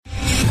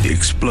the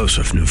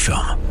explosive new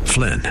film,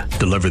 Flynn,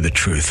 Deliver the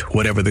Truth,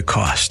 Whatever the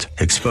Cost,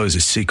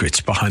 exposes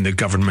secrets behind the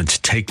government's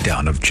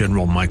takedown of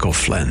General Michael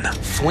Flynn.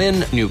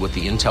 Flynn knew what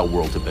the intel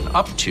world had been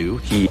up to.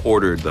 He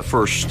ordered the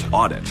first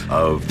audit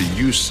of the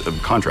use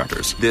of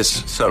contractors.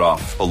 This set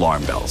off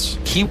alarm bells.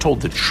 He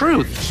told the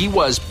truth. He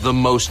was the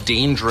most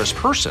dangerous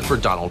person for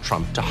Donald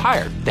Trump to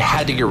hire. They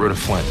had to get rid of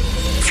Flynn.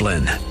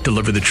 Flynn,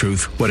 Deliver the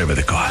Truth, Whatever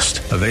the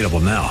Cost. Available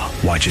now.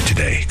 Watch it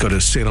today. Go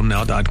to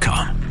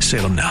salemnow.com.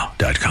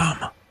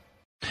 salemnow.com.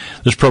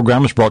 This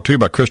program is brought to you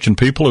by Christian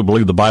people who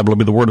believe the Bible to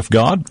be the Word of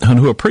God and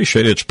who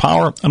appreciate its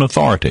power and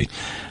authority.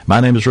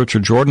 My name is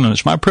Richard Jordan, and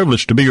it's my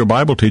privilege to be your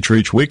Bible teacher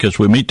each week as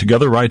we meet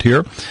together right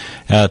here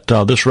at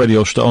this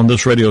radio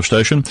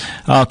station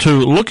to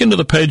look into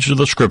the pages of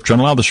the Scripture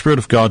and allow the Spirit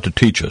of God to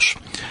teach us.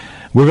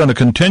 We're going to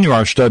continue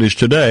our studies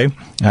today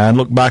and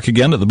look back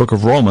again at the book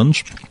of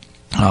Romans.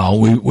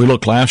 We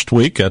looked last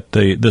week at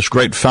this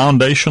great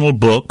foundational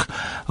book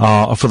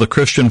for the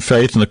Christian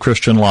faith and the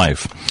Christian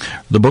life.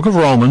 The book of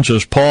Romans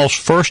is Paul's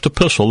first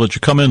epistle that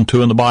you come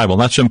into in the Bible.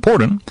 And that's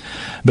important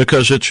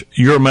because it's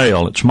your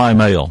mail, it's my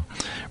mail.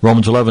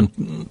 Romans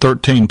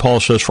 11:13,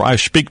 Paul says, "For I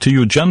speak to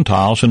you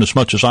Gentiles,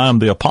 inasmuch as I am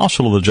the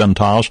apostle of the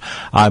Gentiles,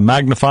 I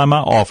magnify my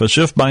office,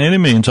 if by any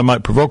means I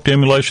might provoke the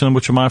emulation in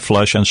which of my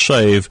flesh and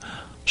save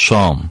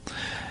some."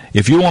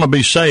 If you want to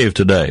be saved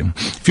today,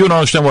 if you want to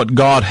understand what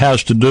God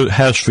has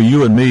for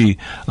you and me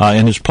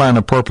in His plan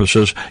and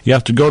purposes, you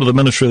have to go to the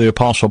ministry of the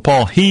Apostle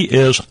Paul. He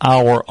is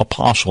our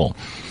apostle.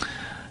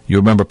 You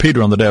remember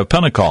Peter on the day of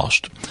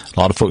Pentecost. A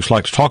lot of folks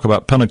like to talk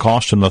about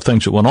Pentecost and the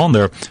things that went on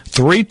there.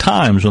 3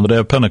 times on the day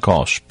of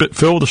Pentecost,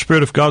 filled with the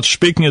Spirit of God,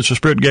 speaking as the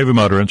Spirit gave him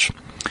utterance.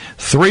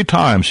 3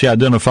 times he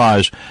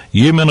identifies,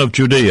 "Ye men of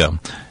Judea,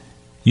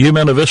 ye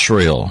men of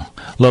Israel,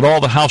 let all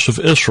the house of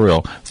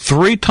Israel."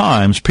 3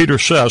 times Peter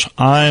says,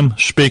 "I'm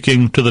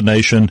speaking to the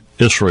nation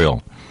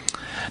Israel."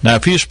 Now,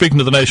 if he's speaking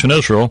to the nation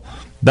Israel,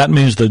 that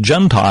means the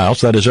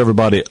Gentiles, that is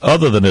everybody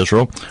other than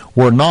Israel,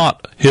 were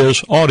not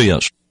his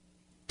audience.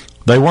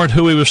 They weren't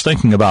who he was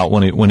thinking about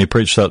when he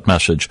preached that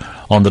message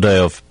on the day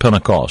of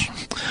Pentecost.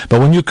 But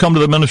when you come to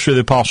the ministry of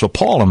the Apostle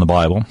Paul in the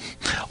Bible,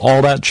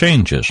 all that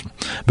changes.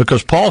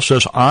 Because Paul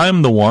says,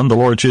 "I'm the one the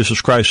Lord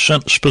Jesus Christ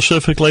sent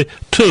specifically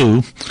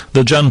to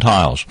the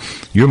Gentiles."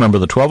 You remember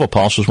the 12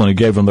 apostles when he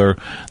gave them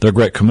their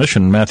Great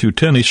Commission in Matthew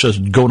 10. He says,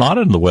 "Go not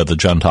into the way of the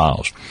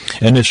Gentiles."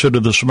 And he said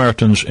to the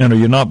Samaritans, "Enter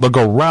you not, but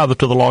go rather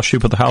to the lost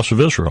sheep of the house of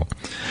Israel."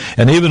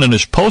 And even in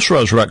his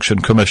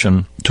post-resurrection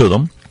commission to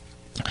them,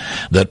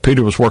 that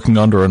Peter was working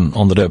under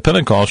on the day of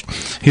Pentecost,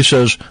 he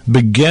says,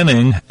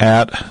 beginning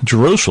at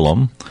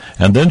Jerusalem,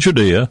 and then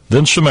Judea,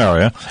 then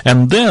Samaria,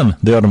 and then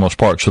the uttermost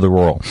parts of the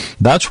world.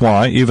 That's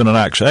why, even in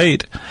Acts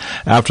 8,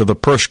 after the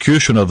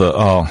persecution of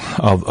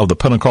the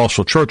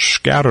Pentecostal church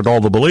scattered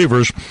all the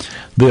believers,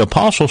 the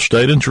apostles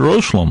stayed in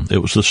Jerusalem.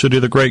 It was the city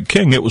of the great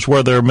king. It was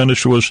where their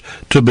ministry was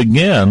to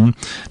begin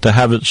to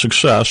have its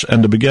success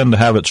and to begin to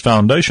have its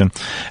foundation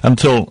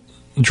until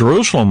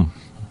Jerusalem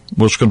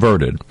was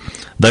converted.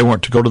 They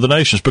weren't to go to the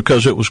nations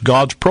because it was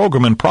God's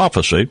program in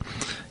prophecy.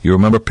 You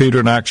remember Peter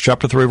in Acts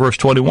chapter 3, verse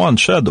 21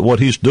 said that what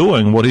he's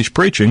doing, what he's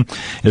preaching,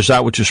 is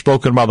that which is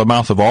spoken by the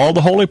mouth of all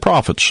the holy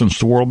prophets since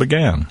the world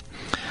began.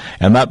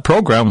 And that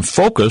program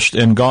focused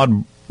in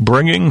God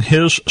bringing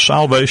his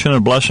salvation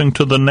and blessing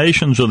to the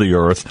nations of the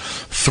earth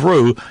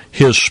through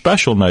his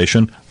special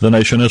nation, the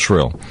nation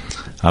Israel.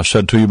 I've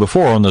said to you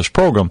before on this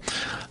program,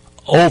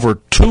 over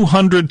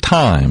 200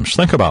 times,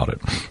 think about it,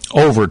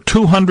 over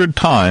 200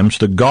 times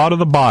the God of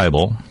the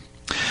Bible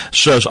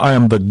says, "I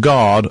am the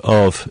God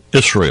of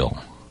Israel."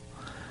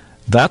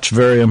 That's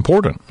very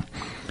important.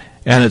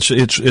 And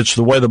it's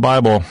the way the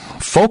Bible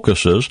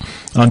focuses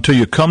until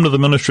you come to the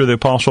ministry of the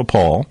Apostle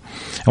Paul.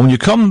 And when you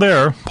come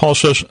there, Paul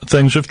says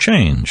things have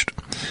changed.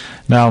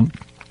 Now,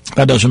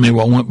 that doesn't mean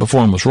what went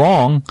before him was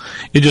wrong.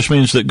 It just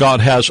means that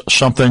God has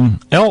something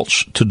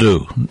else to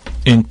do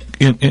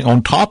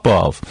on top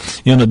of,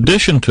 in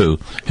addition to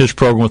his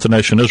program with the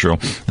nation Israel.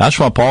 That's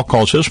why Paul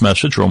calls his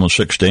message, Romans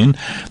 16,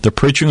 the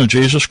preaching of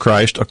Jesus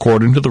Christ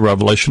according to the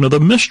revelation of the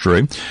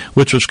mystery,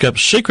 which was kept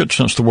secret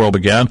since the world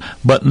began,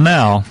 but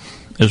now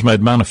is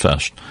made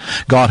manifest.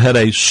 God had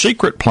a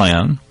secret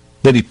plan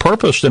that he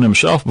purposed in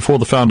himself before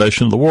the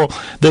foundation of the world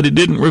that he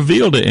didn't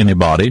reveal to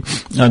anybody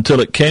until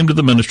it came to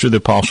the ministry of the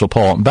Apostle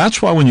Paul. And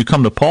that's why when you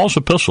come to Paul's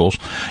epistles,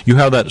 you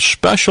have that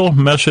special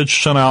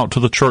message sent out to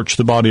the church,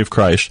 the body of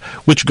Christ,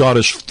 which God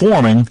is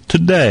forming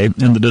today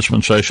in the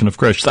dispensation of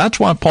grace. That's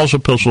why Paul's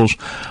epistles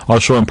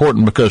are so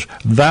important, because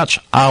that's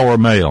our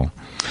mail.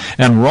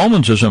 And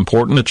Romans is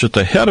important. It's at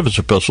the head of his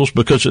epistles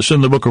because it's in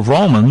the book of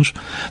Romans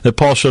that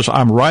Paul says,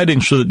 "I'm writing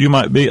so that you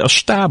might be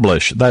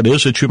established." That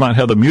is, that you might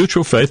have the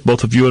mutual faith,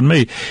 both of you and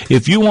me.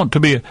 If you want to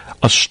be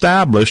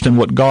established in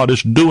what God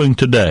is doing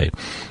today,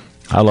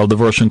 I love the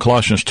verse in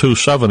Colossians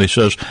 2:7. He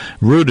says,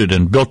 "Rooted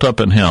and built up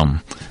in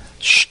him,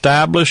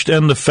 established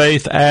in the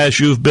faith as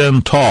you've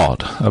been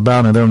taught,"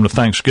 abounding therein with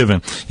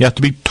thanksgiving. You have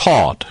to be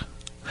taught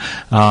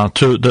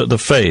to the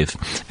faith.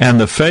 And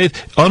the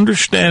faith,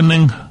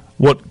 understanding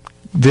what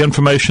the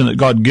information that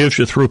God gives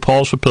you through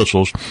Paul's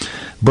epistles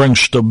brings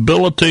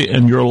stability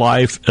in your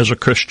life as a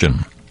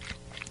Christian,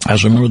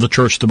 as a member of the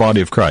church, the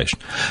body of Christ.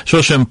 So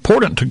it's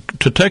important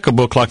to take a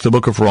book like the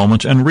book of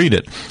Romans and read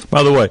it.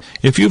 By the way,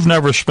 if you've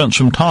never spent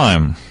some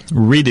time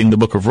reading the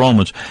book of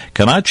Romans,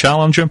 can I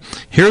challenge you?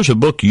 Here's a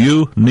book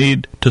you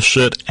need to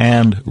sit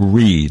and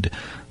read.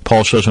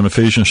 Paul says in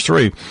Ephesians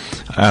 3,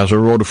 as I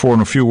wrote before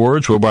in a few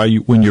words, whereby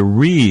when you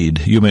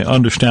read, you may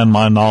understand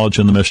my knowledge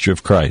in the mystery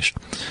of Christ.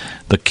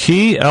 The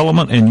key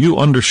element in you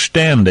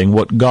understanding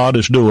what God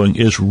is doing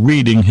is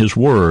reading his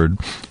word,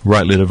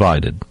 rightly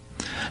divided.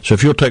 So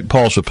if you'll take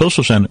Paul's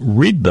epistles and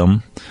read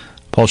them,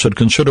 Paul said,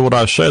 consider what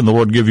I say, and the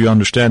Lord give you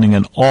understanding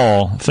in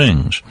all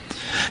things.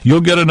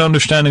 You'll get an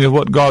understanding of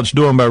what God's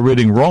doing by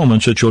reading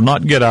Romans that you'll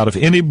not get out of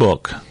any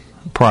book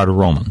prior to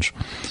Romans.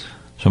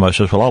 Somebody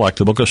says, well, I like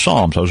the book of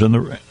Psalms. I was in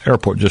the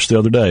airport just the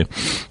other day,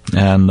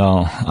 and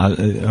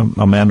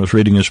a man was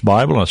reading his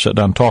Bible, and I sat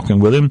down talking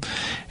with him,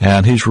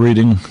 and he's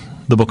reading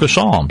the book of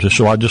Psalms. And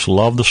so I just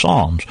love the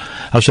Psalms.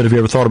 I said, have you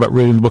ever thought about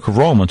reading the book of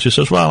Romans? He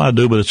says, well, I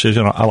do, but it says,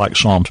 I like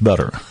Psalms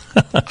better.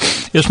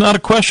 It's not a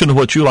question of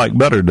what you like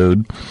better,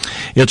 dude.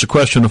 It's a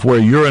question of where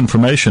your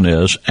information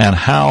is and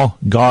how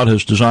God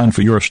has designed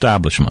for your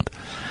establishment.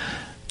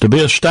 To be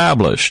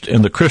established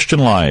in the Christian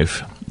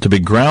life, to be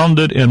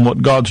grounded in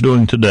what God's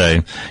doing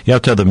today, you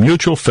have to have the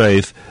mutual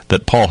faith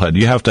that Paul had.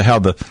 You have to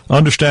have the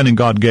understanding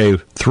God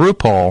gave through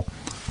Paul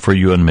for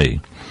you and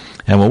me.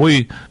 And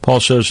when Paul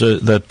says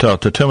that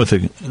to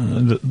Timothy,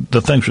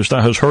 the things which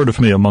thou hast heard of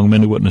me among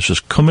many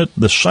witnesses, commit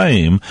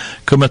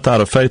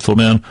that of faithful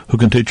men who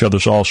can teach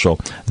others also.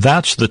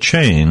 That's the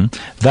chain.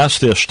 That's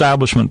the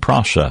establishment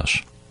process.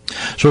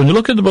 So when you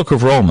look at the book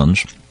of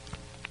Romans,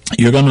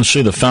 you're going to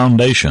see the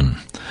foundation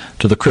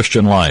to the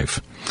Christian life.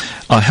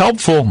 A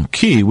helpful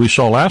key we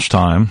saw last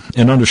time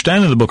in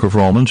understanding the book of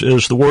Romans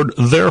is the word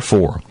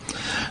therefore.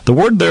 The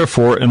word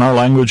therefore in our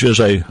language is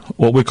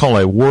what we call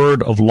a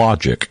word of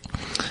logic.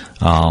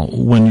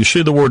 When you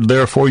see the word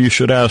therefore, you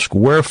should ask,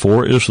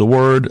 wherefore is the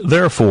word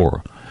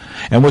therefore?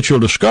 And what you'll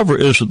discover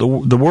is that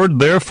the word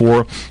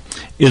therefore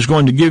is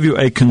going to give you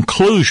a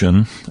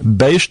conclusion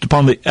based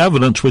upon the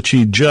evidence which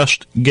he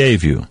just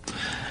gave you.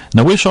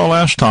 Now, we saw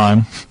last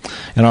time,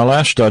 in our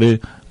last study,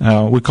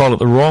 we call it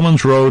the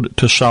Romans Road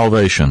to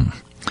Salvation.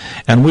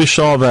 And we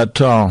saw that,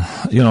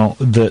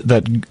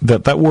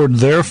 that word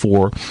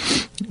therefore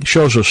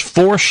shows us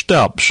 4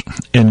 steps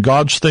in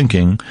God's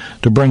thinking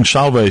to bring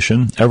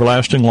salvation,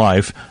 everlasting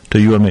life, to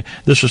you and me.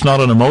 This is not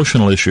an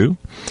emotional issue.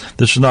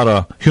 This is not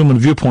a human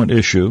viewpoint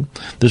issue.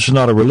 This is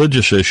not a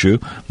religious issue.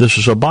 This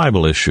is a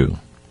Bible issue.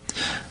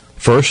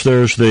 First,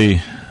 therefore,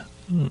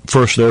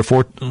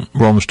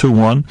 Romans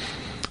 2:1.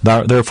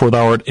 Therefore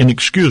thou art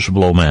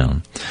inexcusable, O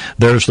man.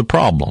 There's the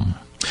problem.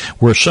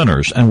 We're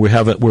sinners, and we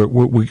have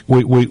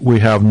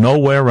no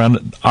way around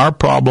it. Our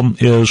problem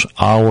is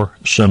our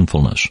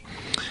sinfulness.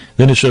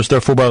 Then he says,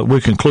 therefore we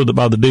conclude that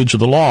by the deeds of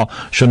the law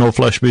shall no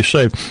flesh be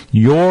saved.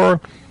 The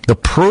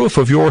proof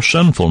of your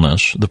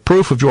sinfulness, the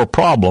proof of your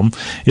problem,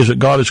 is that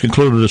God has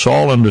concluded us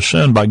all under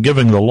sin by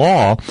giving the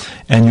law,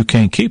 and you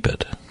can't keep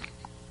it.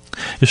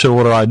 He said,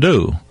 what do I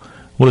do?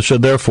 Well, it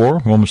said,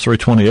 therefore, Romans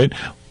 3:28,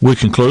 we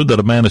conclude that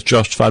a man is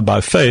justified by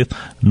faith,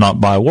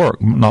 not by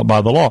work, not by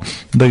the law.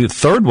 The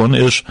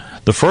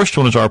first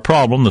one is our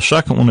problem. The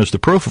second one is the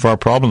proof of our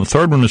problem. The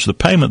third one is the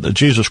payment that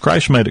Jesus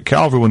Christ made at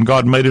Calvary when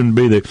God made him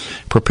to be the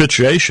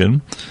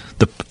propitiation,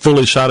 the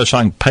fully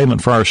satisfying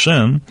payment for our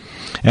sin.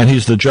 And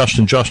he's the just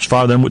and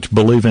justify them which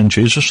believe in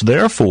Jesus.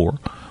 Therefore,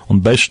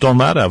 based on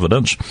that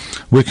evidence,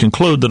 we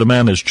conclude that a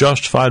man is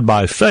justified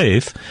by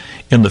faith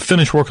in the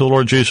finished work of the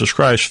Lord Jesus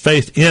Christ,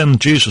 faith in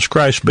Jesus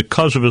Christ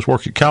because of his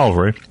work at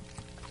Calvary,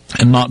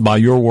 and not by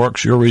your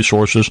works, your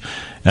resources,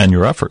 and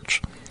your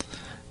efforts.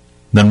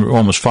 Then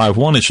Romans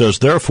 5:1, he says,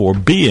 therefore,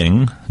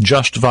 being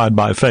justified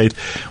by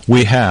faith,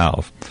 we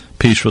have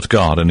peace with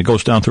God. And he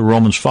goes down through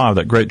Romans 5,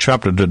 that great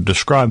chapter, to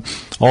describe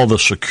all the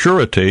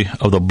security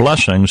of the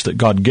blessings that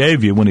God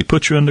gave you when he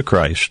put you into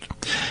Christ.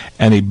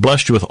 And he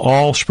blessed you with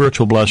all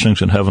spiritual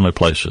blessings in heavenly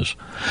places.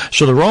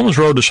 So the Romans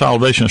road to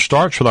salvation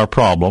starts with our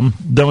problem,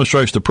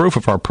 demonstrates the proof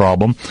of our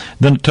problem,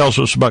 then it tells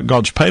us about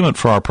God's payment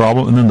for our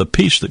problem, and then the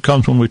peace that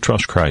comes when we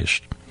trust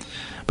Christ.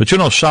 But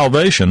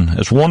salvation,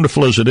 as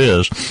wonderful as it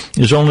is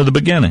only the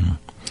beginning.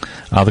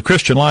 The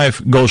Christian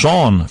life goes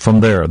on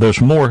from there.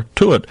 There's more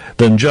to it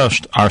than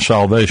just our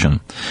salvation.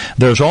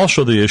 There's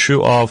also the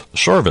issue of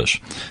service.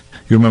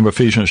 You remember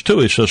Ephesians 2,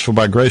 he says, for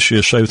by grace you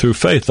are saved through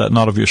faith, that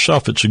not of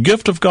yourself. It's a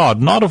gift of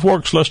God, not of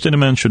works, lest any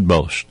man should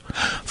boast.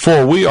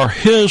 For we are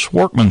his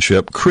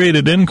workmanship,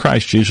 created in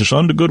Christ Jesus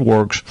unto good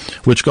works,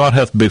 which God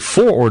hath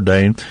before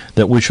ordained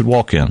that we should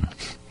walk in.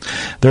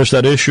 There's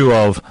that issue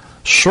of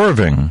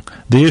serving,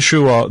 the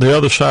issue the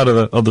other side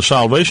of the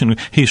salvation.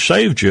 He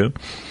saved you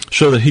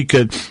so that he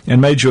could,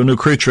 and made you a new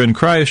creature in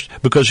Christ,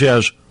 because he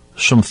has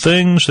some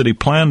things that he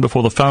planned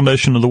before the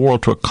foundation of the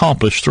world to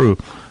accomplish through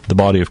the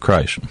body of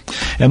Christ.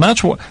 And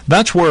that's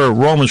where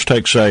Romans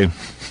takes a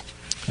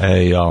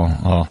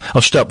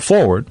step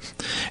forward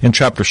in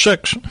chapter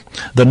 6.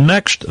 The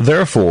next,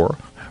 therefore,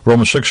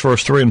 Romans 6,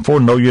 verse 3 and 4,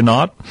 know ye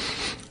not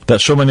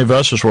that so many of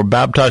us as were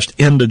baptized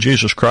into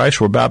Jesus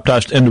Christ were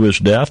baptized into his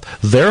death?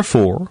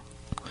 Therefore,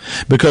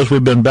 because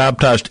we've been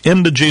baptized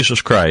into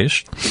Jesus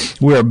Christ,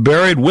 we are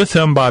buried with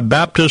him by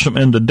baptism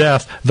into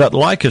death, that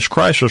like as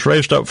Christ was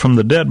raised up from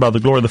the dead by the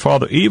glory of the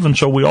Father, even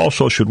so we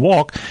also should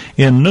walk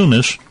in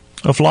newness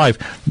of life.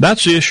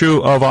 That's the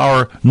issue of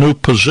our new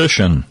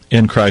position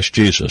in Christ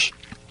Jesus.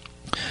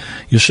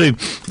 You see,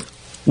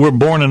 we're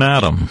born in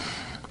Adam.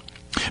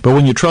 But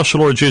when you trust the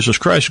Lord Jesus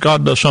Christ,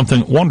 God does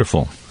something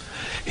wonderful.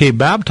 He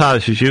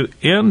baptizes you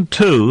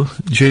into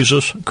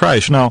Jesus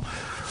Christ. Now,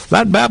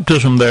 that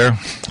baptism there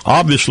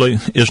obviously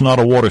is not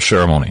a water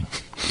ceremony.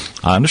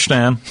 I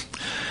understand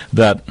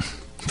that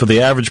for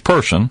the average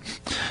person,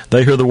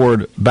 they hear the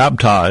word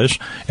baptize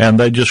and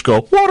they just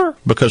go, water,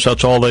 because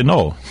that's all they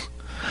know.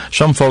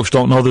 Some folks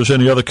don't know there's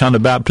any other kind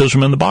of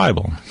baptism in the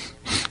Bible.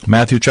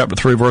 Matthew chapter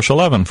 3, verse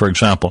 11, for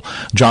example,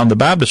 John the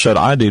Baptist said,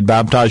 I did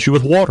baptize you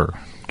with water.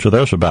 So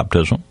there's a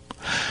baptism.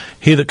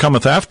 He that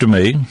cometh after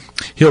me,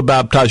 he'll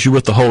baptize you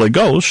with the Holy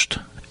Ghost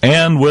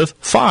and with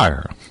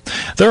fire.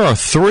 There are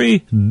three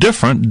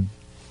different,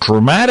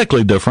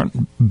 dramatically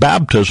different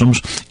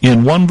baptisms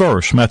in one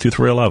verse, Matthew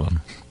 3:11.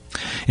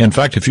 In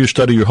fact, if you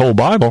study your whole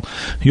Bible,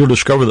 you'll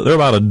discover that there are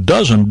about a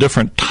dozen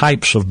different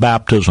types of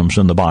baptisms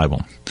in the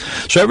Bible.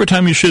 So every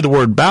time you see the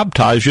word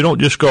baptize, you don't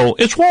just go,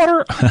 it's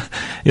water.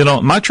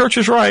 My church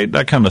is right,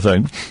 that kind of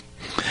thing.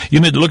 You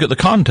need to look at the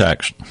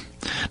context.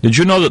 Did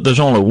you know that there's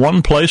only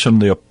one place in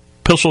the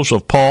epistles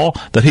of Paul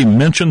that he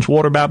mentions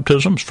water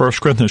baptisms, 1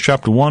 Corinthians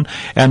chapter 1,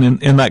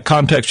 and in that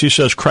context he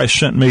says, Christ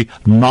sent me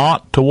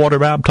not to water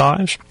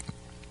baptize?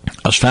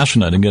 That's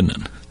fascinating, isn't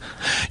it?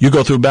 You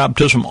go through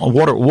baptism,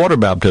 water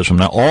baptism.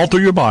 Now, all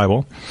through your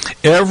Bible,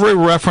 every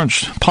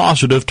reference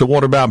positive to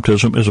water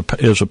baptism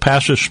is a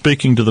passage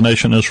speaking to the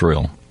nation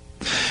Israel.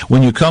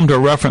 When you come to a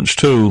reference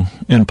to,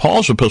 in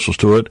Paul's epistles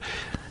to it,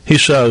 he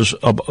says,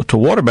 to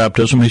water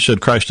baptism, he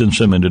said, Christ didn't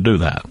send me to do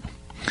that.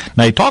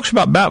 Now, he talks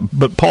about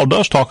but Paul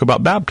does talk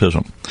about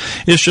baptism.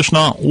 It's just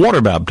not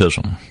water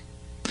baptism.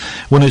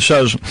 When he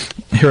says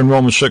here in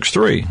Romans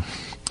 6:3,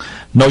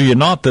 know ye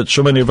not that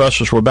so many of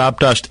us as were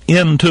baptized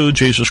into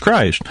Jesus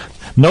Christ?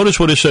 Notice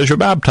what he says you're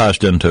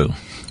baptized into.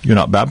 You're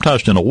not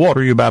baptized into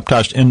water, you're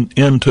baptized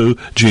into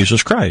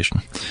Jesus Christ.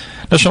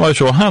 Now somebody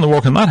says, well, how in the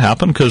world can that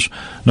happen? Because,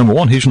 number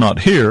one, he's not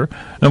here.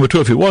 Number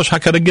two, if he was, how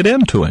could I get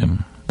into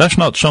him? That's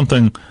not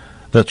something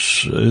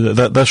that's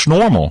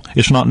normal.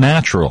 It's not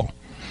natural.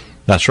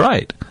 That's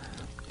right.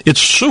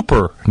 It's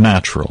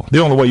supernatural. The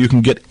only way you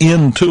can get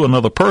into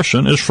another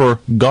person is for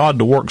God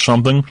to work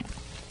something,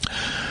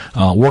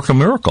 work a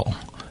miracle.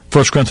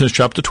 1 Corinthians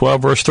chapter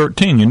 12, verse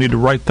 13. You need to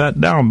write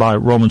that down by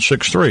Romans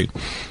 6:3.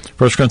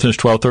 1 Corinthians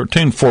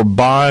 12:13. For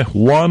by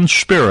one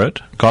Spirit,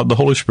 God the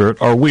Holy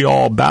Spirit, are we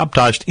all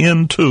baptized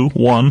into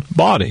one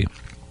body.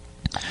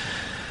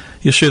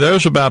 You see,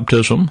 there's a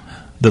baptism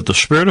that the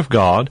Spirit of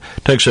God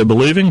takes a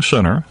believing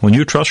sinner, when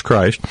you trust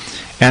Christ,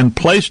 and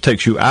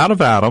takes you out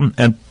of Adam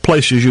and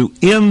places you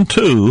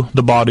into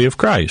the body of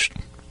Christ.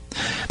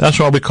 That's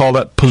why we call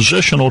that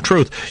positional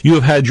truth. You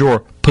have had your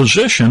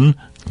position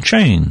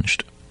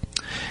changed.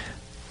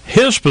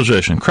 His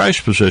position,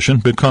 Christ's position,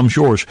 becomes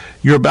yours.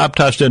 You're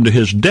baptized into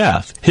his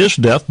death. His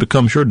death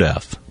becomes your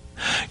death.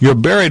 You're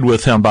buried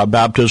with him by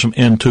baptism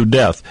into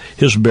death.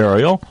 His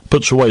burial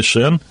puts away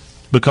sin,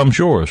 becomes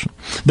yours.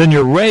 Then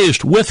you're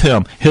raised with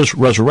him. His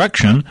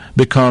resurrection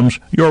becomes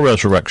your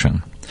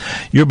resurrection.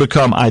 You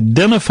become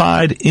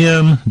identified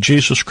in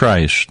Jesus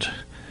Christ.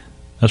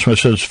 That's why it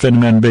says, if any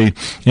man be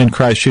in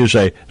Christ, he is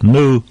a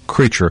new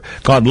creature.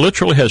 God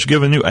literally has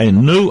given you a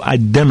new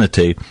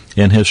identity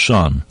in his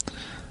Son.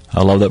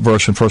 I love that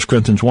verse in 1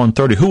 Corinthians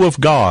 1:30. Who of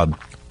God,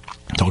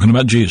 talking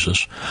about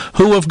Jesus,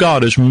 who of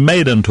God is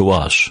made unto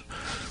us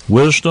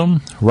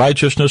wisdom,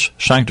 righteousness,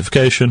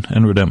 sanctification,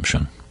 and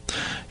redemption?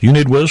 You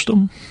need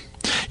wisdom.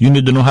 You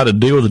need to know how to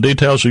deal with the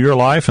details of your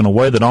life in a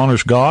way that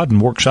honors God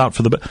and works out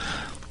for the best.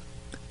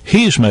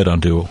 He's made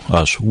unto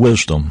us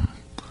wisdom.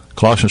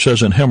 Colossians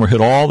says, in him are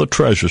hid all the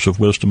treasures of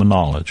wisdom and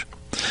knowledge.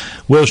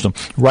 Wisdom,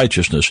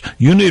 righteousness.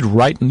 You need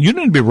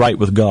to be right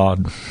with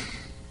God.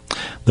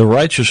 The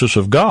righteousness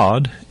of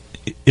God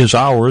is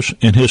ours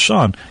in his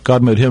Son.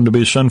 God made him to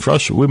be sin for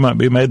us, so we might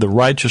be made the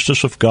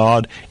righteousness of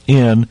God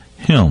in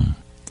him.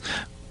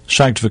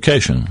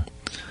 Sanctification.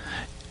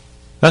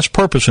 That's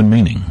purpose and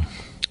meaning.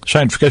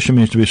 Sanctification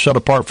means to be set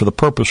apart for the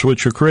purpose for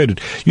which you're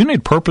created. You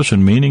need purpose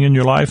and meaning in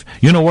your life.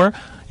 You know where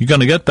you're going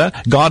to get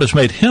that? God has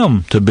made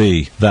him to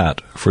be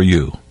that for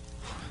you.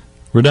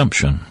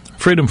 Redemption.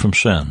 Freedom from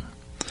sin.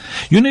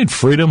 You need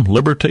freedom,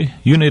 liberty.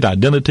 You need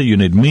identity. You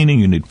need meaning.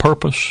 You need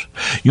purpose.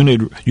 You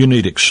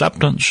need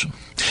acceptance.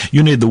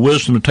 You need the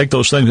wisdom to take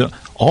those things.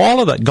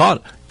 All of that.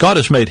 God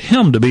has made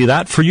him to be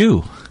that for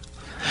you.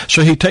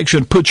 So he takes you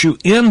and puts you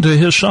into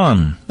his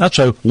Son. That's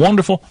a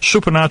wonderful,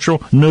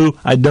 supernatural new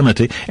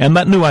identity. And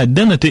that new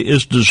identity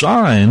is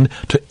designed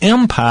to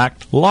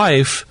impact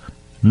life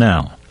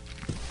now.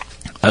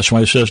 That's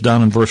why he says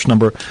down in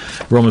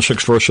Romans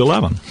 6, verse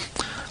 11.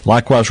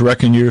 Likewise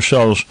reckon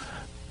yourselves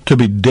to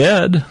be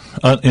dead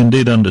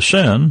indeed unto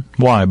sin.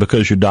 Why?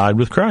 Because you died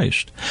with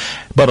Christ.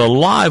 But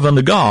alive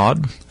unto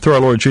God through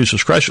our Lord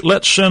Jesus Christ.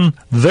 Let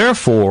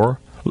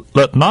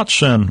not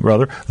sin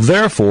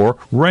therefore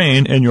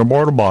reign in your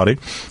mortal body,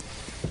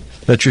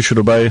 that you should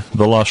obey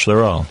the lust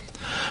thereof.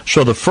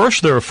 So the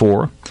first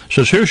therefore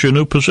says, here's your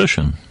new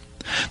position.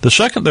 The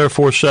second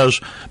therefore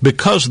says,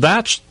 because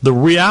that's the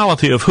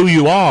reality of who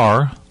you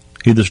are,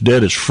 he that's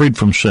dead is freed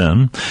from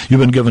sin. You've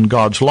been given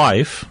God's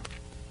life.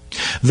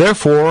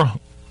 Therefore,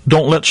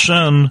 don't let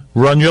sin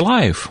run your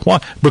life. Why?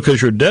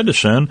 Because you're dead to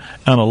sin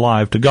and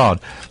alive to God.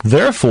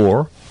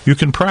 Therefore, you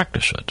can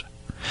practice it.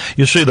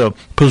 You see, the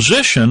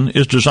position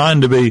is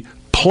designed to be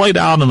played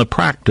out in the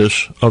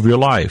practice of your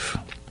life.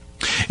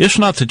 It's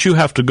not that you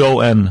have to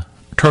go and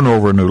turn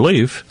over a new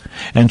leaf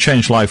and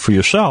change life for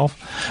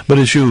yourself, but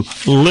as you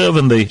live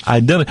in the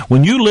identity,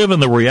 when you live in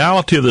the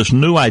reality of this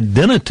new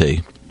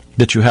identity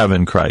that you have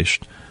in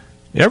Christ,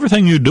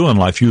 everything you do in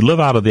life, you live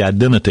out of the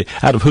identity,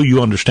 out of who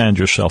you understand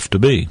yourself to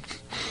be.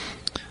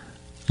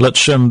 Let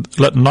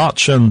not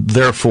sin,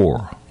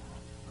 therefore,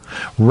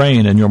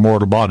 reign in your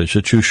mortal bodies,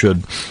 that you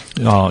should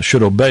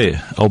obey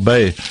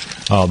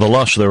the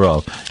lust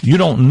thereof. You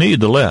don't need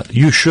to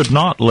you should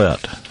not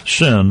let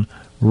sin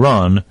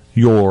run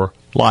your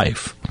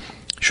life.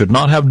 Should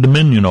not have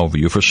dominion over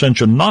you, for sin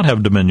should not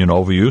have dominion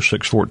over you,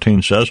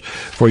 6:14 says,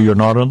 for you're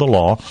not under the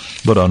law,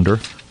 but under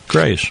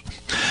grace.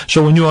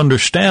 So when you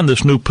understand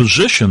this new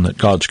position that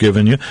God's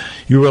given you,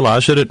 you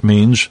realize that it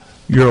means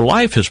your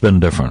life has been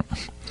different.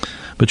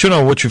 But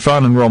what you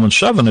find in Romans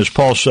 7 is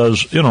Paul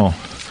says,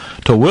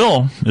 to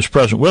will is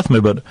present with me,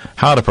 but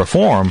how to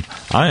perform,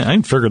 I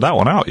ain't figured that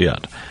one out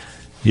yet.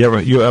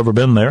 You ever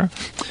been there?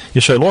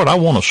 You say, Lord, I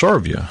want to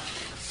serve you.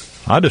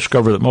 I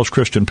discover that most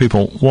Christian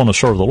people want to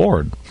serve the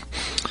Lord.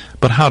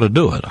 But how to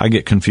do it? I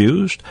get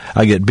confused.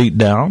 I get beat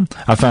down.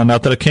 I find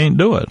out that I can't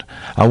do it.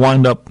 I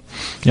wind up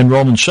in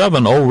Romans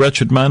 7, oh,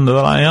 wretched man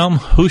that I am,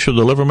 who shall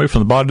deliver me from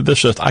the body of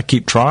this death? I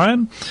keep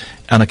trying,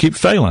 and I keep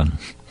failing.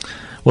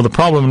 Well, the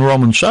problem in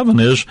Romans 7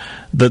 is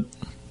that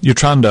you're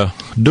trying to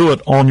do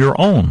it on your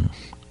own.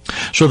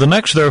 So the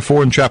next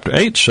therefore in chapter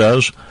 8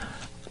 says,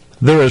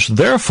 there is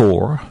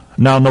therefore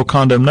now no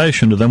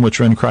condemnation to them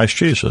which are in Christ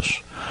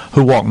Jesus,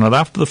 who walk not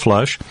after the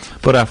flesh,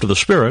 but after the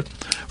Spirit.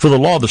 For the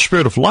law of the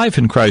Spirit of life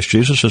in Christ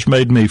Jesus has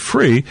made me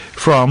free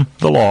from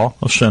the law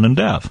of sin and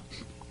death.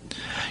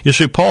 You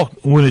see, Paul,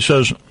 when he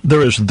says,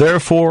 there is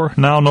therefore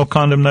now no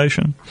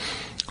condemnation,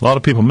 a lot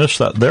of people miss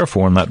that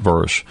therefore in that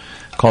verse.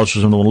 It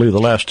causes them to leave the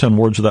last 10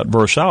 words of that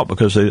verse out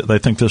because they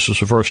think this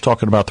is a verse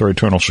talking about their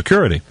eternal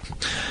security.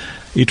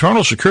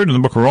 Eternal security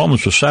in the book of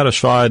Romans was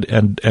satisfied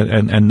and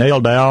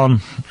nailed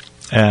down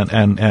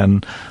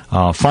and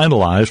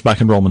finalized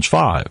back in Romans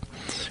 5.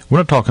 We're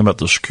not talking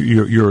about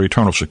your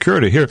eternal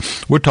security here.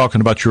 We're talking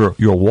about your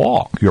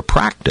walk, your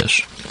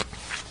practice.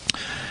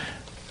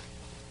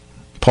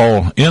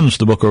 Paul ends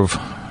the book of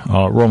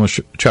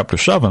Romans chapter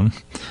 7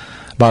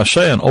 by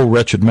saying, oh,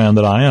 wretched man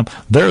that I am.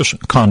 There's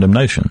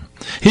condemnation.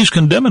 He's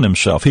condemning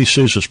himself. He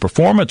sees his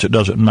performance. It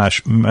doesn't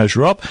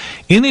measure up.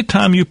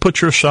 Anytime you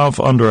put yourself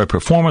under a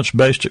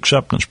performance-based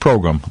acceptance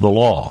program, the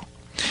law,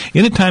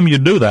 anytime you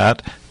do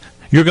that,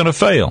 you're going to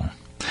fail.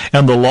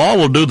 And the law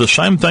will do the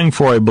same thing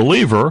for a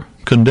believer,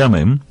 condemn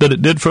him, that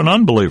it did for an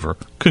unbeliever,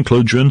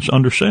 conclude you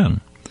under sin.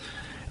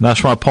 And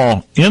that's why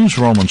Paul ends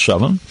Romans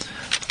 7.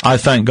 I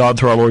thank God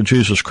through our Lord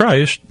Jesus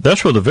Christ.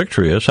 That's where the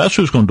victory is. That's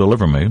who's going to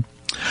deliver me.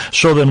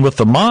 So then with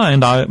the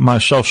mind, I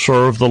myself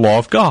serve the law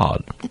of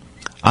God.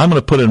 I'm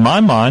going to put in my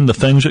mind the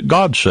things that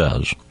God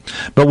says.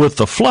 But with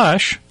the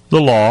flesh,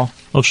 the law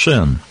of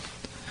sin.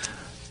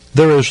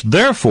 There is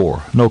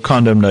therefore no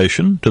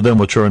condemnation to them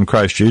which are in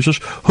Christ Jesus,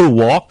 who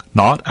walk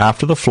not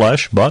after the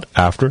flesh, but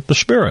after the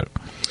Spirit.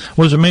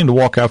 What does it mean to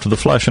walk after the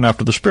flesh and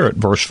after the Spirit?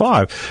 Verse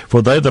 5,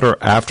 for they that are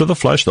after the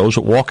flesh, those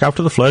that walk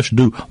after the flesh,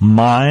 do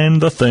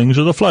mind the things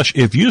of the flesh.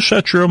 If you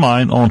set your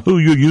mind on who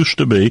you used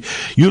to be,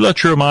 you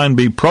let your mind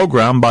be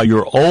programmed by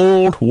your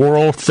old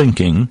world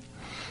thinking,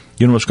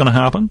 you know what's going to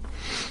happen?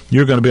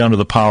 You're going to be under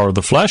the power of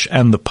the flesh,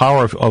 and the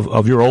power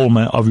of your old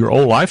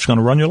life is going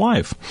to run your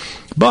life.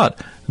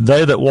 But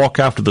they that walk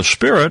after the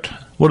Spirit,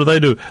 what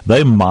do?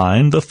 They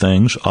mind the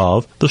things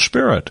of the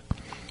Spirit.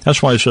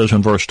 That's why he says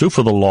in verse 2,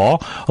 for the law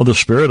of the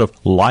Spirit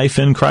of life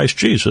in Christ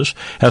Jesus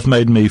hath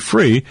made me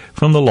free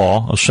from the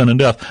law of sin and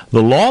death.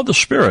 The law of the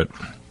Spirit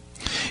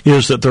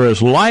is that there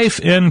is life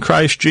in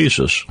Christ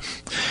Jesus.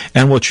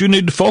 And what you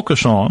need to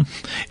focus on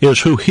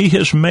is who he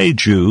has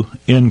made you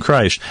in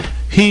Christ.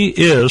 He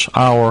is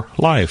our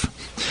life.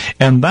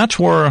 And that's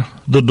where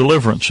the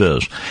deliverance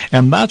is.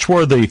 And that's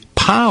where the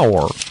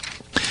power,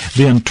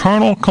 the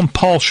internal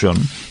compulsion,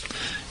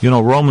 1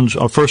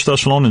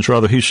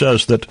 Thessalonians, he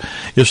says that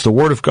it's the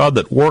Word of God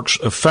that works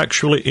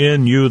effectually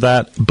in you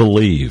that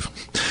believe.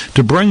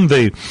 To bring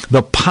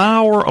the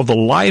power of the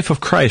life of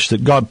Christ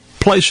that God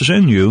places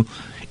in you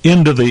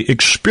into the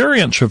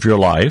experience of your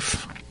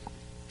life,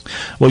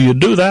 well, you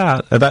do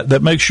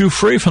that makes you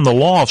free from the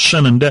law of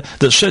sin and death,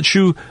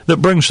 that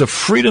brings the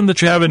freedom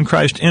that you have in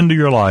Christ into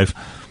your life.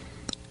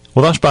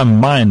 Well, that's by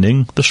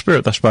minding the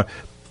Spirit. That's by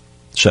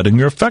setting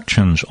your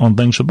affections on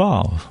things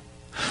above.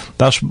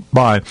 That's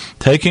by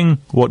taking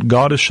what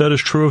God has said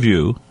is true of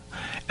you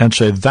and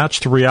say, that's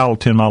the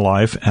reality in my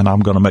life, and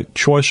I'm going to make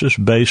choices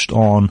based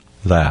on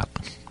that.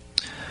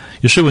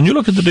 You see, when you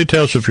look at the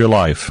details of your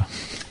life,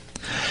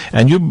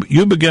 and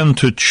you begin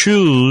to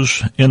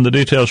choose in the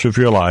details of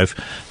your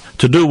life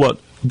to do what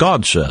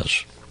God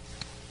says.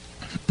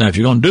 Now, if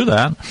you're going to do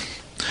that,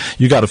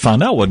 you got to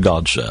find out what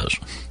God says.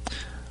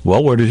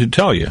 Well, where did he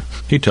tell you?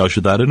 He tells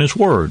you that in his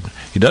word.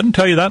 He doesn't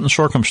tell you that in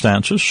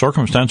circumstances.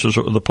 Circumstances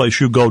are the place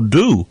you go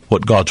do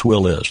what God's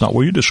will is, not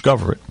where you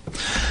discover it.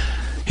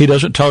 He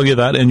doesn't tell you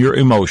that in your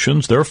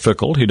emotions. They're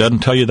fickle. He doesn't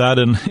tell you that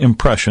in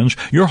impressions.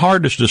 Your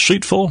heart is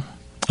deceitful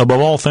above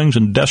all things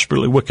and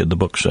desperately wicked, the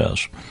book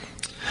says.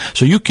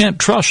 So you can't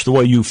trust the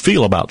way you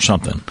feel about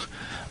something,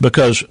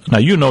 because now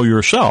you know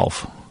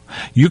yourself.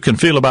 You can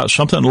feel about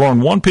something,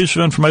 learn one piece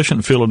of information,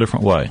 and feel a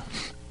different way.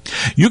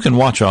 You can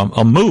watch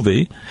a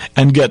movie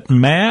and get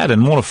mad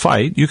and want to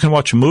fight. You can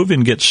watch a movie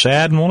and get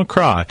sad and want to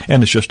cry,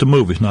 and it's just a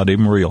movie. It's not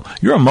even real.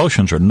 Your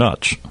emotions are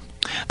nuts.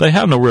 They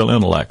have no real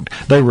intellect.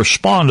 They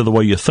respond to the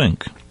way you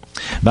think.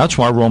 That's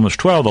why Romans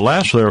 12, the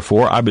last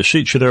therefore, I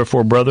beseech you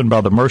therefore, brethren,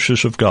 by the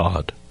mercies of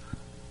God,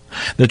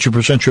 that you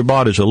present your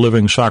bodies a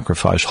living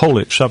sacrifice,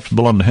 wholly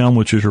acceptable unto him,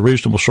 which is your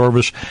reasonable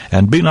service,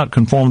 and be not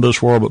conformed to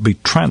this world, but be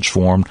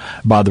transformed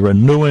by the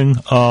renewing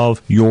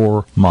of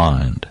your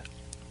mind.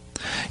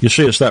 You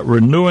see, it's that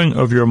renewing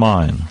of your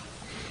mind.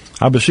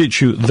 I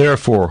beseech you,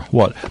 therefore,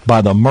 what?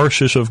 By the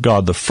mercies of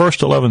God. The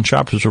first 11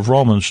 chapters of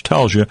Romans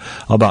tells you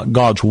about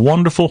God's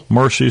wonderful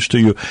mercies to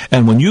you.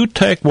 And when you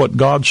take what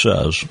God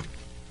says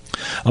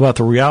about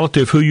the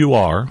reality of who you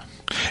are,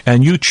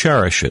 and you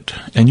cherish it,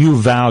 and you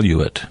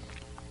value it,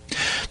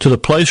 to the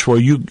place where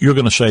you're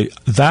going to say,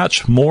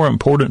 that's more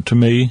important to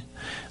me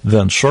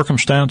than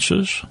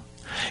circumstances,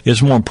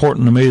 it's more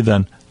important to me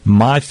than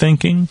my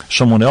thinking,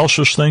 someone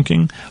else's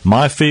thinking,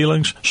 my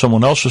feelings,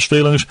 someone else's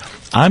feelings.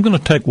 I'm going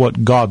to take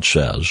what God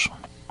says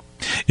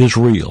is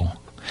real,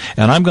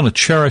 and I'm going to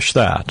cherish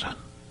that,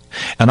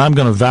 and I'm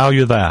going to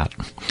value that,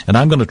 and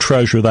I'm going to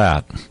treasure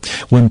that.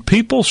 When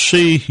people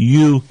see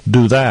you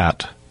do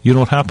that, you know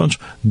what happens?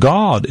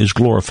 God is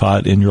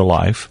glorified in your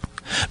life,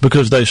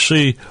 because they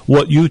see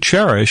what you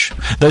cherish,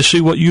 they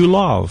see what you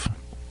love.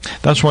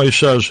 That's why he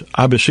says,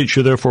 I beseech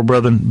you therefore,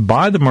 brethren,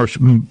 by the mercy,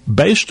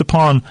 based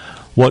upon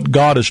what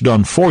God has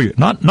done for you,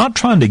 not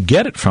trying to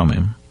get it from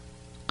him,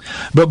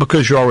 but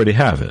because you already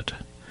have it,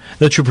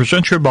 that you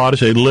present your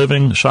bodies a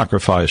living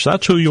sacrifice.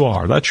 That's who you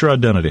are. That's your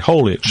identity,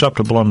 holy,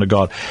 acceptable unto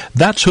God.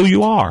 That's who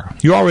you are.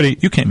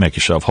 You can't make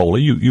yourself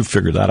holy. You've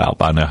figured that out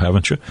by now,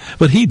 haven't you?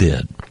 But he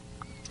did.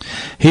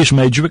 He's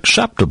made you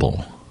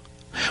acceptable,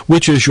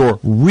 which is your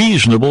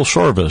reasonable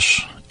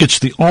service. It's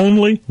the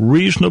only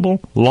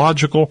reasonable,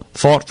 logical,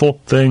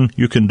 thoughtful thing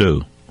you can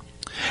do.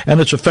 And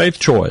it's a faith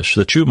choice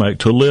that you make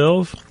to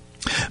live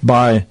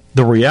by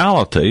the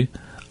reality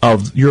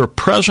of your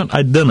present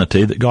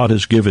identity that God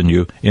has given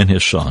you in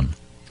his Son.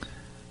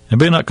 And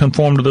be not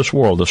conformed to this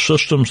world, the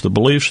systems, the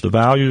beliefs, the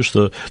values,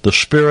 the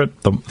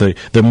spirit,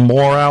 the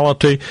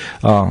morality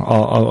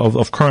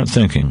of current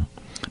thinking.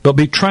 But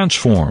be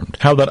transformed.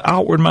 Have that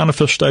outward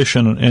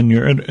manifestation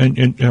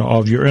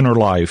of your inner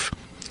life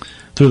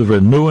through the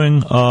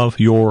renewing of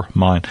your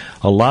mind,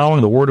 allowing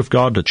the Word of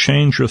God to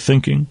change your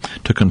thinking,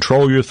 to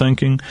control your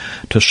thinking,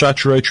 to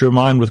saturate your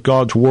mind with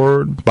God's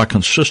Word by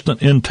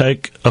consistent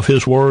intake of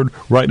his Word,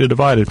 rightly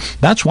divided.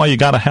 That's why you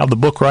got to have the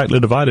book rightly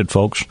divided,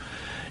 folks.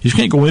 You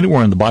can't go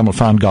anywhere in the Bible and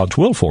find God's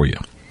will for you.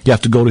 You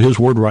have to go to his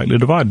Word rightly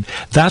divided.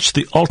 That's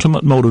the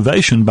ultimate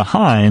motivation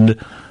behind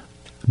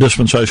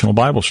dispensational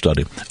Bible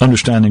study,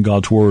 understanding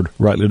God's Word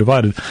rightly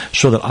divided,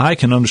 so that I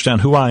can understand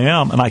who I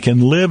am and I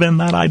can live in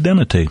that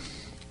identity.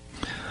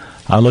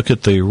 I look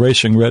at the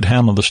racing red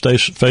hand on the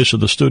face of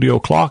the studio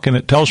clock, and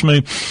it tells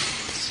me,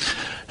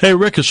 hey,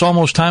 Rick, it's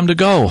almost time to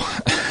go.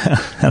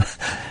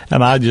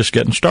 And I'm just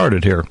getting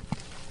started here.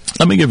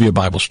 Let me give you a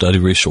Bible study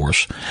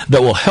resource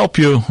that will help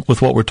you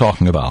with what we're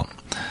talking about.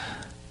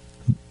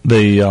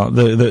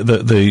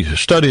 The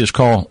study is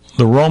called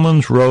The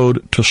Romans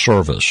Road to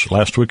Service.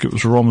 Last week it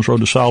was The Romans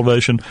Road to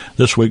Salvation.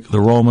 This week, The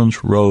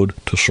Romans Road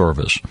to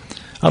Service.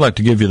 I'd like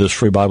to give you this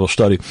free Bible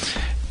study.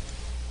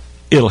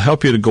 It'll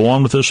help you to go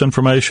on with this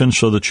information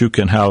so that you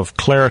can have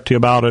clarity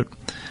about it.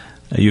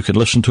 You can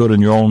listen to it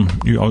in your own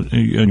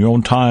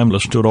time,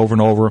 listen to it over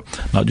and over,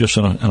 not just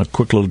in a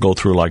quick little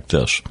go-through like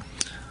this.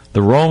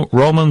 The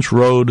Romans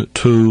Road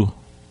to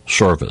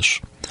Service.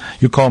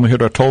 You call me here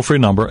at our toll-free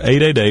number,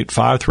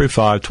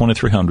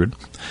 888-535-2300.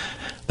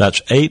 That's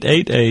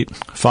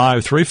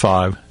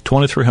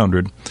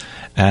 888-535-2300,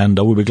 and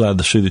we'll be glad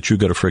to see that you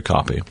get a free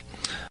copy.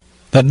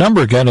 That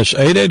number again is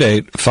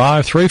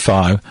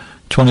 888-535-2300.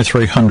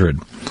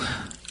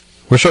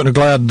 We're certainly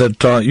glad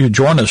that you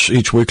join us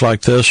each week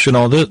like this. You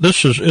know,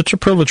 it's a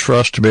privilege for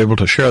us to be able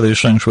to share these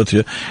things with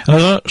you.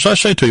 And as I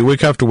say to you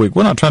week after week,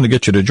 we're not trying to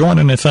get you to join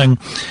anything.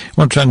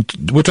 We're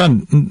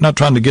not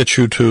trying to get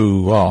you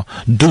to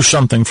do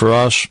something for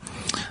us.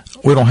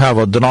 We don't have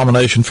a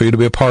denomination for you to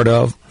be a part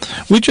of.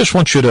 We just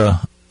want you to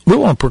we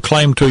want to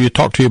proclaim to you,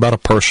 talk to you about a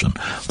person,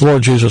 the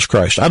Lord Jesus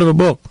Christ, out of a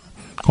book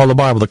called the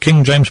Bible, the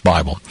King James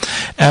Bible.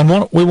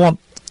 And we want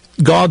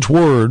God's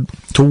Word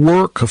to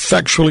work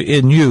effectually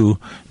in you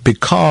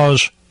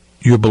because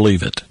you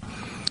believe it.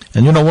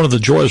 And you know, one of the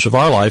joys of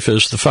our life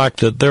is the fact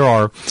that there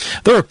are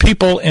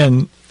people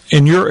in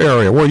your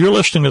area where you're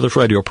listening to this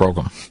radio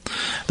program.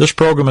 This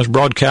program is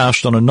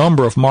broadcast on a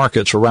number of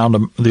markets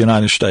around the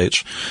United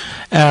States.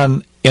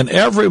 And in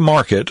every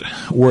market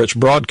where it's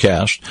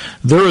broadcast,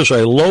 there is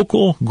a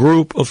local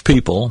group of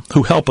people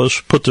who help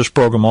us put this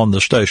program on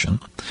the station,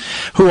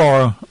 who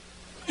are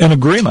in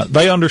agreement.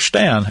 They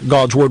understand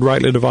God's Word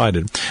rightly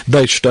divided.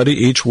 They study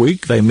each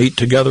week. They meet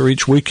together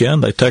each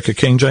weekend. They take a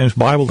King James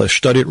Bible. They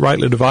study it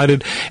rightly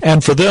divided.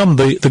 And for them,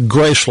 the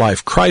grace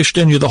life, Christ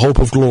in you, the hope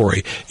of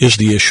glory, is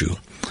the issue.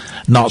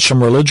 Not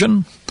some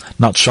religion,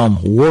 not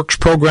some works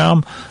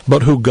program,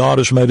 but who God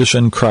has made us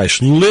in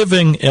Christ,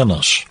 living in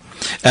us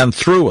and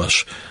through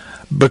us,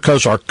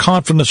 because our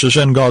confidence is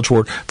in God's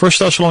Word. 1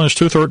 Thessalonians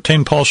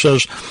 2:13, Paul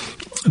says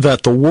that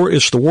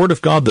it's the Word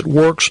of God that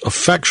works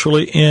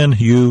effectually in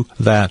you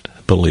that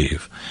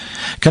believe.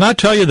 Can I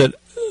tell you that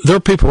there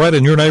are people right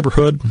in your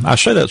neighborhood? I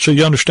say that so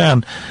you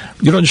understand.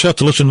 You don't just have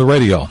to listen to the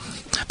radio.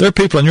 There are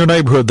people in your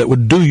neighborhood that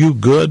would do you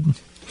good.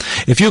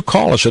 If you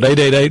call us at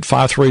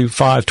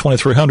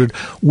 888-535-2300,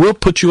 we'll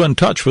put you in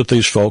touch with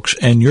these folks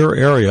in your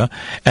area,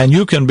 and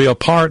you can be a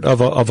part of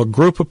a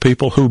group of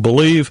people who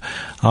believe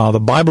the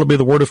Bible to be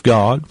the Word of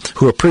God,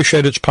 who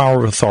appreciate its power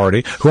of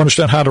authority, who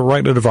understand how to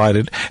rightly divide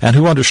it, and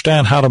who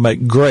understand how to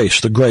make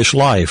grace, the grace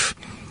life,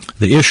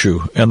 the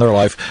issue in their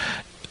life.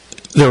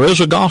 There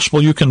is a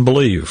gospel you can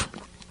believe.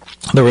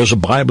 There is a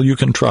Bible you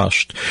can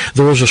trust.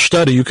 There is a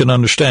study you can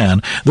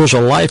understand. There's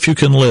a life you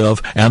can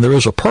live, and there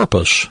is a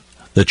purpose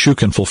that you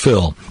can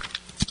fulfill.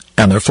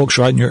 And there are folks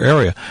right in your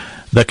area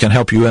that can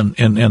help you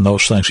in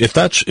those things. If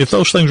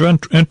those things are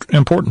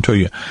important to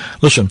you,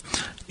 listen,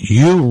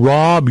 you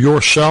rob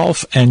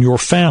yourself and your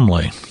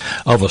family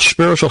of a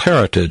spiritual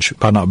heritage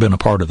by not being a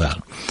part of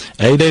that.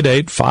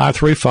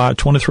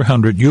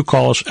 888-535-2300. You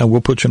call us and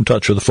we'll put you in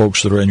touch with the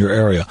folks that are in your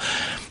area.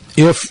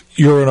 If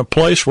you're in a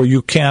place where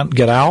you can't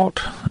get out,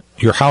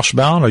 you're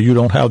housebound, or you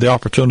don't have the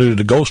opportunity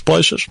to go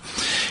places,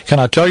 can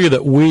I tell you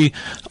that we,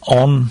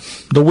 on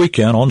the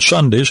weekend, on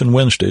Sundays and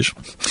Wednesdays,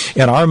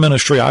 in our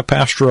ministry, I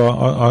pastor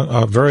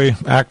a very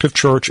active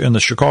church in the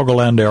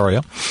Chicagoland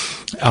area.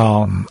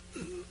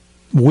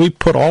 We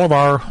put all of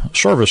our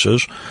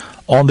services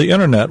on the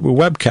Internet. We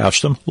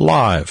webcast them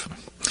live.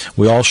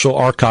 We also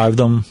archive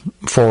them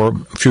for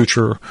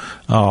future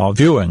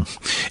viewing.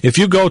 If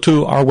you go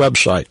to our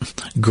website,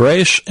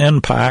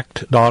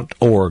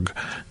 graceimpact.org,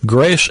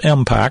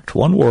 graceimpact,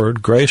 one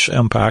word,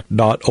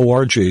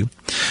 graceimpact.org,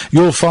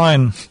 you'll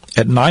find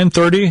at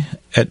 9:30,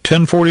 at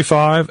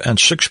 10:45, and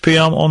 6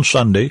 p.m. on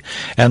Sunday,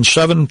 and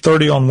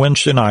 7:30 on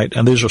Wednesday night,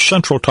 and these are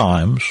Central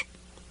Times,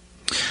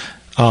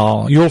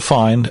 you'll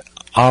find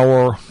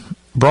our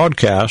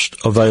broadcast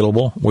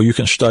available where you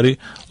can study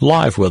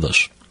live with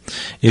us.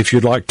 If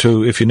you'd like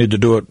to, if you need to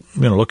do it,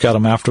 look at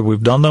them after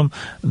we've done them,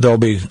 there'll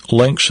be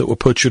links that will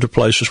put you to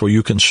places where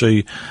you can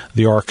see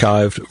the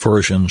archived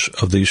versions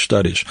of these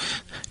studies.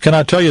 Can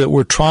I tell you that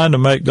we're trying to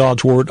make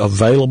God's Word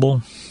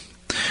available?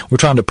 We're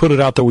trying to put it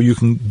out there where you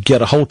can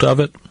get a hold of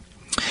it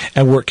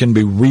and where it can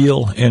be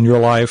real in your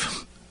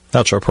life.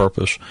 That's our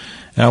purpose.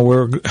 And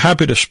we're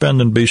happy to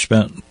spend and be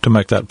spent to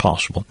make that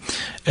possible.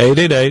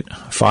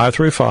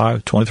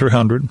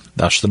 888-535-2300.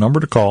 That's the number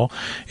to call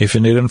if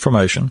you need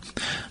information.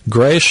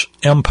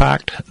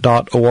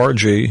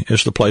 GraceImpact.org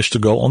is the place to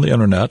go on the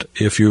Internet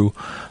if you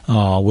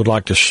would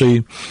like to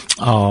see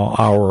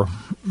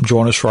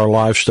join us for our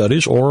live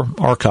studies or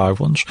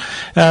archive ones.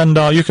 And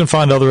you can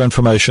find other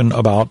information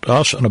about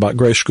us and about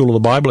Grace School of the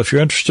Bible. If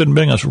you're interested in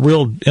being a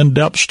real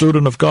in-depth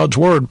student of God's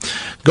Word,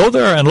 go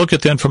there and look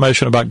at the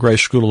information about Grace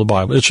School of the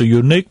Bible. It's a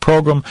unique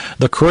program.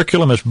 The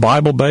curriculum is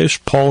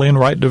Bible-based, Pauline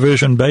Right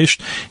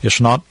Division-based. It's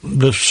not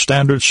the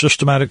standard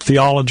systematic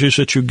theologies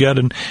that you get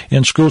in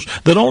schools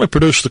that only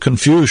produce the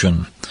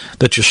confusion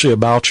that you see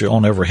about you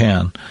on every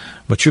hand.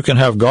 But you can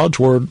have God's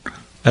Word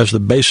as the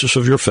basis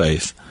of your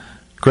faith.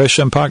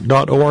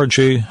 GraceImpact.org,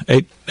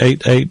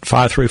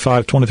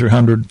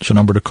 888-535-2300 is the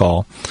number to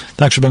call.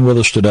 Thanks for being with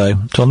us today.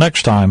 Until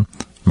next time,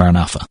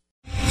 Maranatha.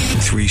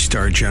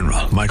 3-star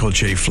General Michael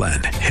J.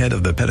 Flynn, head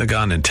of the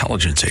Pentagon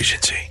Intelligence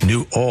Agency,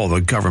 knew all the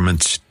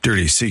government's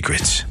dirty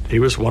secrets. He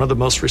was one of the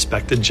most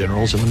respected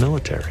generals in the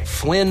military.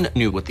 Flynn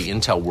knew what the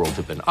intel world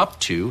had been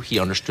up to. He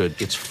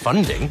understood its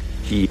funding.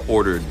 He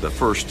ordered the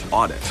first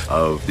audit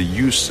of the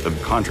use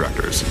of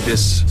contractors.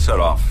 This set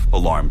off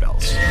alarm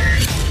bells.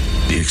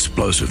 The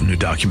explosive new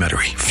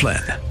documentary,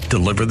 Flynn,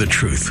 Deliver the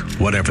Truth,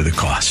 Whatever the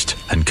Cost,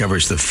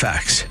 uncovers the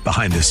facts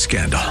behind this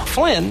scandal.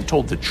 Flynn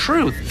told the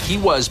truth. He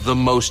was the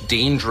most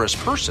dangerous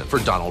person for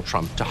Donald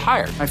Trump to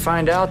hire. I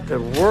find out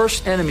the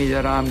worst enemy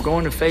that I'm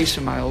going to face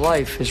in my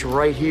life is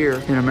right here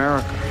in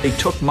America. They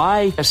took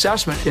my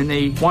assessment and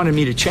they wanted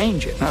me to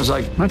change it. And I was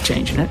like, I'm not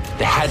changing it.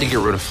 They had to get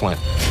rid of Flynn.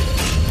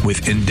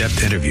 with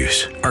in-depth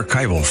interviews,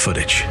 archival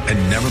footage,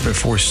 and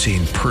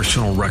never-before-seen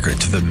personal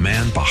records of the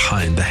man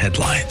behind the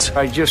headlines.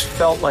 I just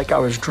felt like I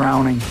was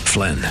drowning.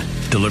 Flynn,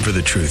 deliver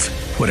the truth,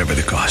 whatever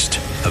the cost.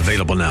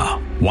 Available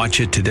now.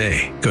 Watch it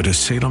today. Go to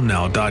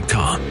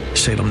salemnow.com.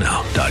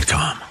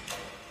 salemnow.com.